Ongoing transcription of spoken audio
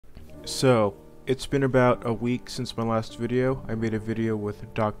So, it's been about a week since my last video. I made a video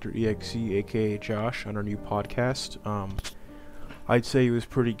with Dr. EXE, aka Josh, on our new podcast. I'd say it was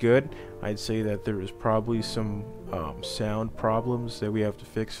pretty good. I'd say that there was probably some sound problems that we have to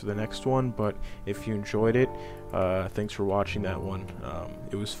fix for the next one, but if you enjoyed it, thanks for watching that one.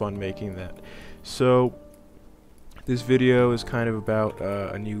 It was fun making that. So, this video is kind of about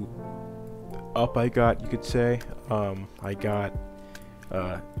a new up I got, you could say.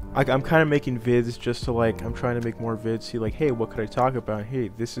 I'm kind of making vids just to I'm trying to make more vids, see hey, what could I talk about? Hey,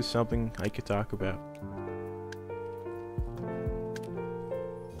 this is something I could talk about.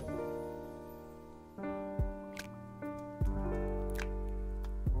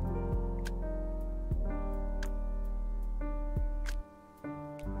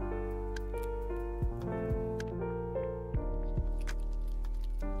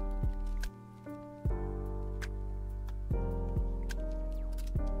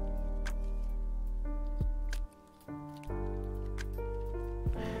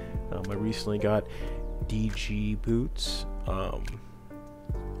 I recently got DG boots.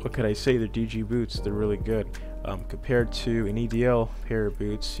 What could I say? They're DG boots. They're really good. Compared to an EDL pair of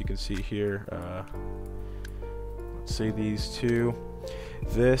boots, you can see here. Let's say these two.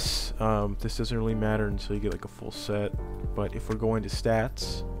 This doesn't really matter until you get a full set. But if we're going to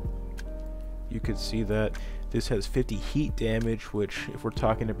stats, you could see that this has 50 heat damage, which if we're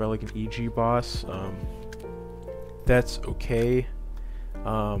talking about an EG boss, that's okay.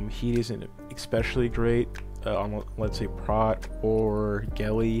 Heat isn't especially great on, let's say, Prot or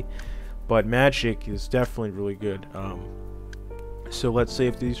Gelly, but Magic is definitely really good. So let's say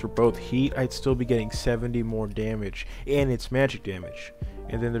if these were both heat, I'd still be getting 70 more damage, and it's magic damage.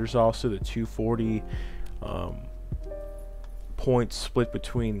 And then there's also the 240 points split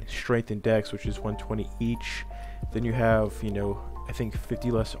between strength and dex, which is 120 each. Then you have, I think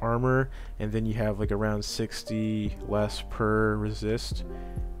 50 less armor, and then you have around 60 less per resist,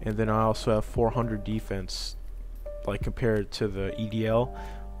 and then I also have 400 defense compared to the EDL,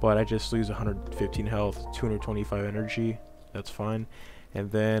 but I just lose 115 health, 225 energy. That's fine.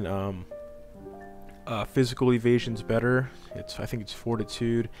 And then physical evasion's better. I think it's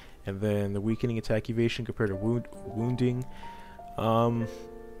fortitude, and then the weakening attack evasion compared to wounding.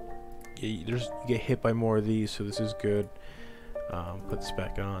 You get hit by more of these, so this is good. Put this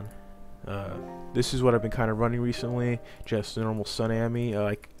back on. This is what I've been kind of running recently, just a normal Sun Ami.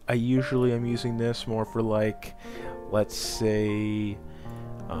 I usually am using this more for let's say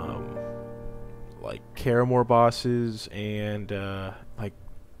Karamore bosses and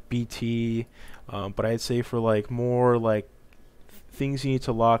BT, but I'd say for more things you need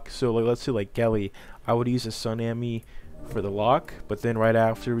to lock. So let's say Gelly, I would use a Sun Ami for the lock, but then right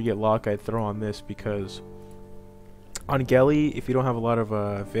after we get lock, I'd throw on this because on Gelly, if you don't have a lot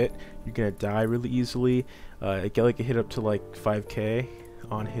of Vit, you're gonna die really easily. Gelly can hit up to 5k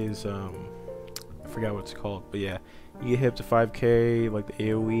on his I forgot what it's called, but yeah, you get hit up to 5k the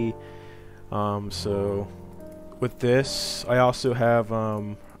AoE. So with this, I also have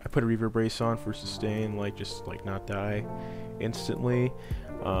I put a reverb brace on for sustain, just not die instantly.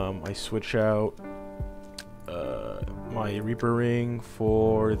 I switch out my Reaper ring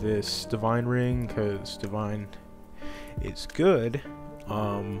for this Divine ring because Divine is good.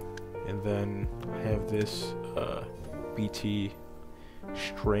 And then I have this BT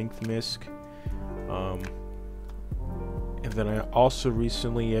strength misc, and then I also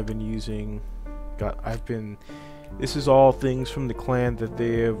recently have been using this is all things from the clan that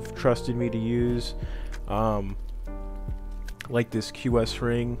they have trusted me to use, like this QS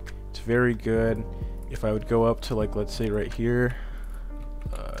ring. It's very good. If I would go up to let's say right here,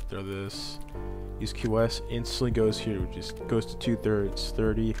 throw this, use QS, instantly goes here, just goes to 2/3,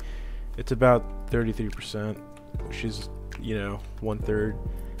 30. It's about 33%, which is 1/3.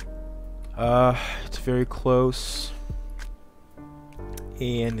 It's very close,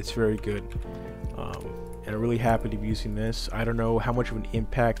 and it's very good. And I'm really happy to be using this. I don't know how much of an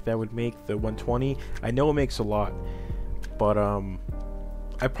impact that would make the 120. I know it makes a lot, but I'm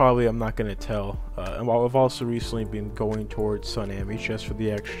not gonna tell. I've also recently been going towards Sun Ami just for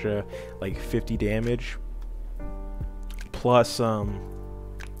the extra 50 damage. Plus,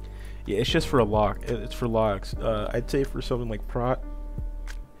 yeah, it's just for a lock. It's for locks. I'd say for something like Prot,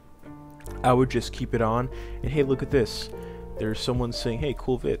 I would just keep it on. And hey, look at this. There's someone saying, "Hey,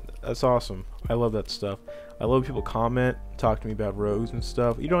 cool vid." That's awesome. I love that stuff. I love people comment, talk to me about rogues and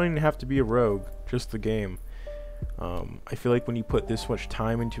stuff. You don't even have to be a rogue, just the game. I feel when you put this much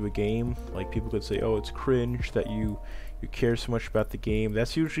time into a game, people could say, "Oh, it's cringe that you care so much about the game."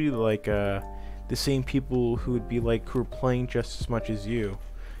 That's usually the same people who would be who are playing just as much as you.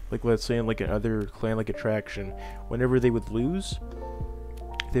 like let's say in like another clan like attraction, whenever they would lose,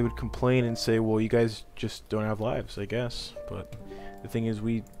 they would complain and say, well, you guys just don't have lives, I guess. But the thing is,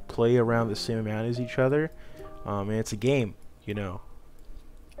 we play around the same amount as each other, and it's a game, you know.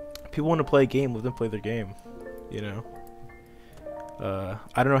 People want to play a game, let them play their game, you know.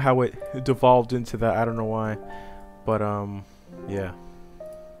 I don't know how it devolved into that, I don't know why, but yeah.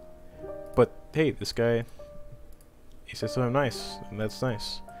 But hey, this guy, he said something nice, and that's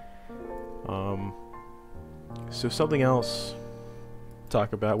nice. So something else to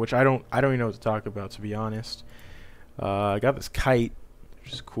talk about, which I don't even know what to talk about, to be honest. I got this kite,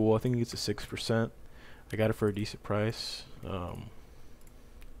 which is cool. I think it's a 6%. I got it for a decent price.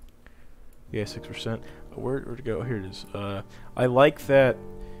 Yeah, 6%. Where'd it go? Here it is. I like that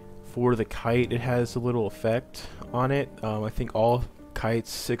for the kite, it has a little effect on it. I think all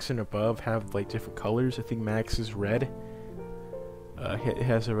kites 6 and above have like different colors. I think max is red. It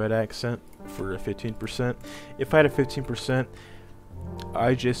has a red accent for a 15%. If I had a 15%,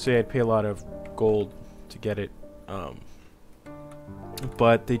 I just say I'd pay a lot of gold to get it.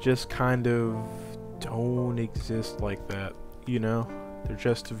 But they just kind of don't exist like that, you know? They're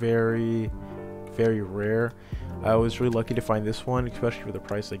just very, very rare. I was really lucky to find this one, especially for the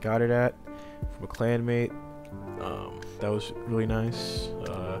price I got it at from a clanmate. That was really nice.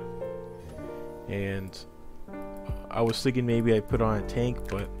 And I was thinking maybe I'd put on a tank,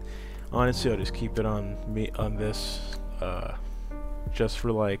 but honestly I'll just keep it on this, just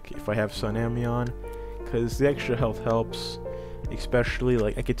for like if I have Sun Ammy on, because the extra health helps. Especially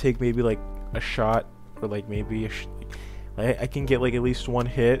like I could take maybe like a shot, or like maybe I can get like at least one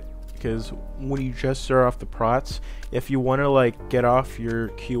hit, because when you just start off the prots, if you want to like get off your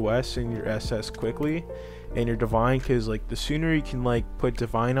QS and your SS quickly and your divine, because like the sooner you can like put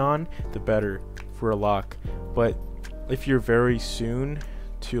divine on, the better for a lock. But if you're very soon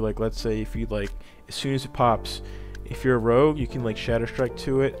to, like, let's say if you like as soon as it pops, if you're a rogue, you can like shadow strike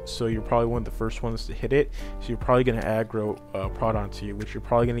to it, so you're probably one of the first ones to hit it, so you're probably gonna aggro prod onto you, which you're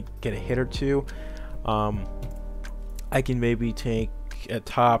probably gonna get a hit or two. I can maybe take at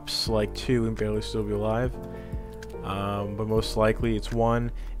tops like 2 and barely still be alive, but most likely it's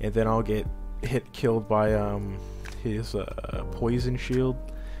 1, and then I'll get killed by his poison shield.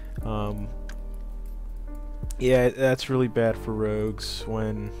 Yeah, that's really bad for rogues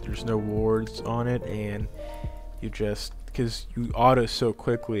when there's no wards on it, and you just, because you auto so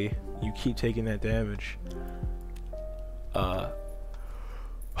quickly, you keep taking that damage. And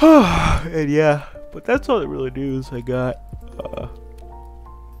yeah, but that's all the really news I got.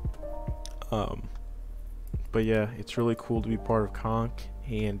 But yeah, it's really cool to be part of Conk,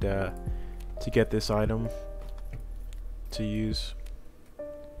 and to get this item to use.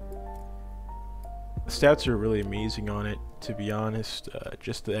 The stats are really amazing on it, to be honest.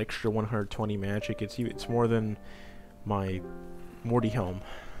 Just the extra 120 magic, it's more than my Morty helm,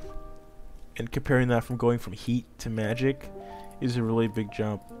 and comparing that from going from heat to magic is a really big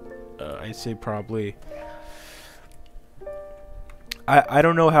jump. I'd say probably, I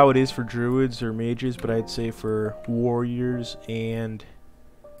don't know how it is for druids or mages, but I'd say for warriors and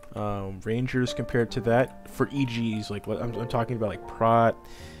rangers, compared to that, for EGs, like I'm talking about like prot,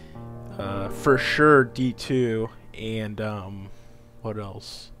 for sure D2, and what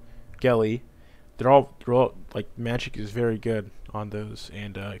else, Gelly, they're all like, magic is very good on those,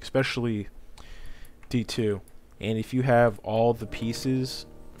 and especially D2. And if you have all the pieces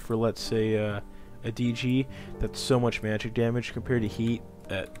for, let's say, a DG, that's so much magic damage compared to heat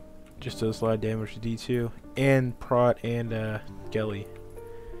that just does a lot of damage to D2 and prot and Gelly.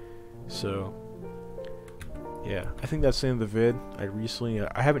 So yeah, I think that's the end of the vid. I recently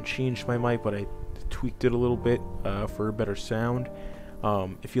I haven't changed my mic, but I tweaked it a little bit for a better sound.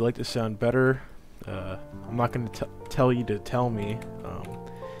 If you like the sound better, I'm not going to tell you to tell me.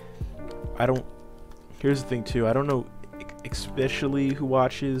 I don't. Here's the thing too. I don't know, especially who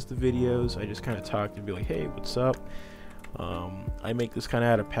watches the videos. I just kind of talk and be like, hey, what's up? I make this kind of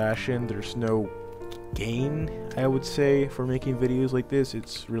out of passion. There's no gain, I would say, for making videos like this.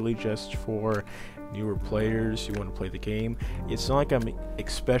 It's really just for newer players who want to play the game. It's not like I'm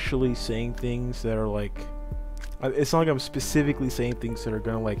especially saying things that are like, it's not like I'm specifically saying things that are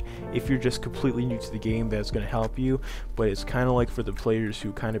gonna, like, if you're just completely new to the game, that's gonna help you, but it's kind of like for the players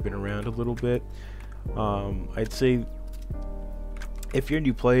who kind of been around a little bit. I'd say if you're a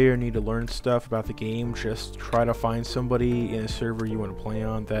new player and need to learn stuff about the game, just try to find somebody in a server you want to play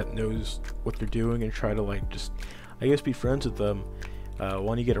on that knows what they're doing, and try to, like, just, I guess, be friends with them.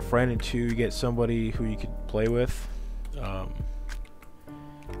 One, you get a friend, and 2, you get somebody who you could play with.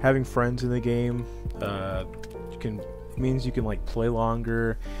 Having friends in the game, you can It means you can like play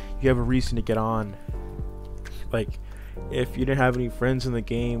longer. You have a reason to get on. Like, if you didn't have any friends in the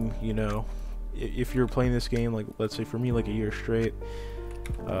game, you know, if you're playing this game, like let's say for me, like a year straight,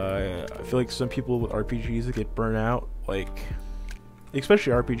 I feel like some people with RPGs that get burnt out, like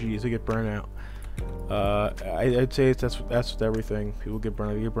especially RPGs, they get burnt out. I'd say that's with everything. People get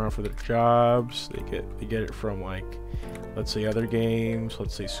burned out. They get burned out for their jobs. They get it from, like, let's say other games.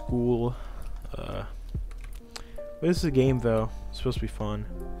 Let's say school. But this is a game, though. It's supposed to be fun.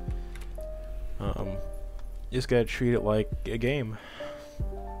 You just gotta treat it like a game.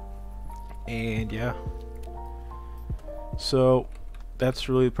 And yeah. So that's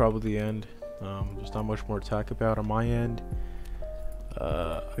really probably the end. There's not much more to talk about on my end.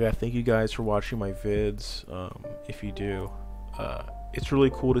 Yeah, thank you guys for watching my vids. If you do, it's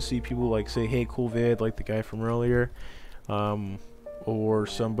really cool to see people like say, hey, cool vid, like the guy from earlier, or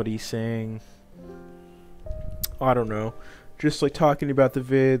somebody saying, I don't know, just like talking about the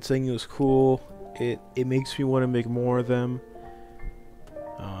vid, saying it was cool. It makes me want to make more of them.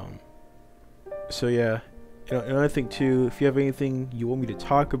 So yeah, another thing too, if you have anything you want me to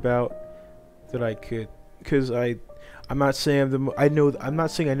talk about that I could, because I'm not saying I'm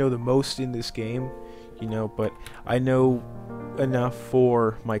not saying I know the most in this game, you know, but I know enough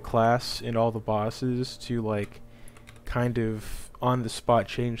for my class and all the bosses to like kind of on the spot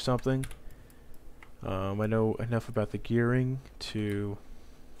change something. I know enough about the gearing to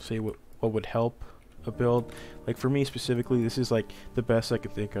say what would help a build. Like for me specifically, this is like the best I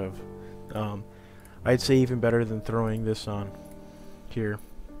could think of. I'd say even better than throwing this on here.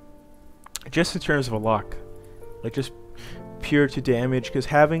 Just in terms of a lock, like just pure to damage, because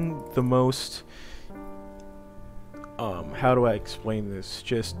having the most how do I explain this,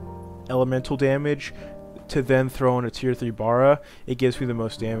 just elemental damage to then throw in a tier 3 Bara, it gives me the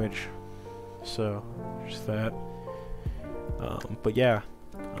most damage. So just that. But yeah,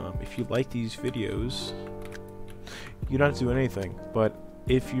 if you like these videos, you don't have to do anything, but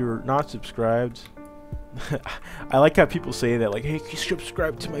if you're not subscribed, I like how people say that, like, hey, can you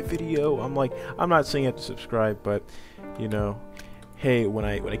subscribe to my video? I'm like, I'm not saying you have to subscribe, but you know, hey, when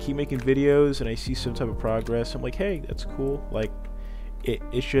I keep making videos and I see some type of progress, I'm like, hey, that's cool. Like,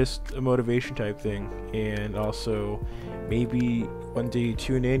 it's just a motivation type thing. And also, maybe one day you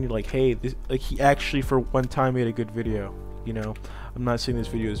tune in, you're like, hey, this, like, he actually for one time made a good video. You know, I'm not saying this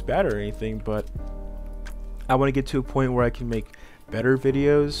video is bad or anything, but I want to get to a point where I can make better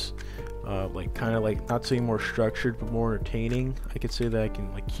videos. Like kind of like, not saying more structured but more entertaining. I could say that I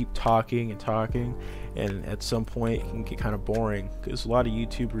can like keep talking and talking, and at some point it can get kind of boring, because a lot of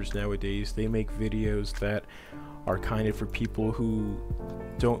YouTubers nowadays, they make videos that are kind of for people who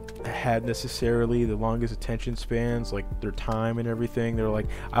don't have necessarily the longest attention spans, like their time and everything. They're like,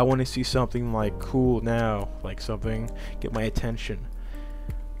 I want to see something like cool now, like something get my attention.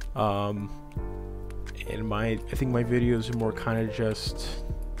 And I think my videos are more kind of just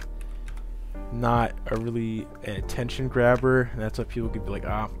not a really an attention grabber, and that's why people could be like,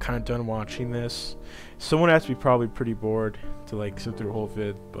 I'm kind of done watching this. Someone has to be probably pretty bored to like sit through a whole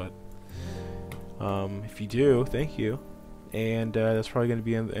vid, but if you do, thank you. And that's probably going to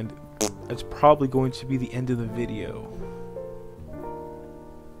be the end. That's probably going to be the end of the video.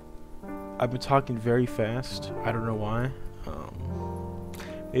 I've been talking very fast. I don't know why.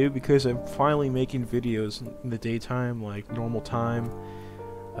 Maybe because I'm finally making videos in the daytime, like normal time.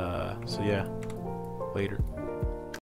 So yeah, later.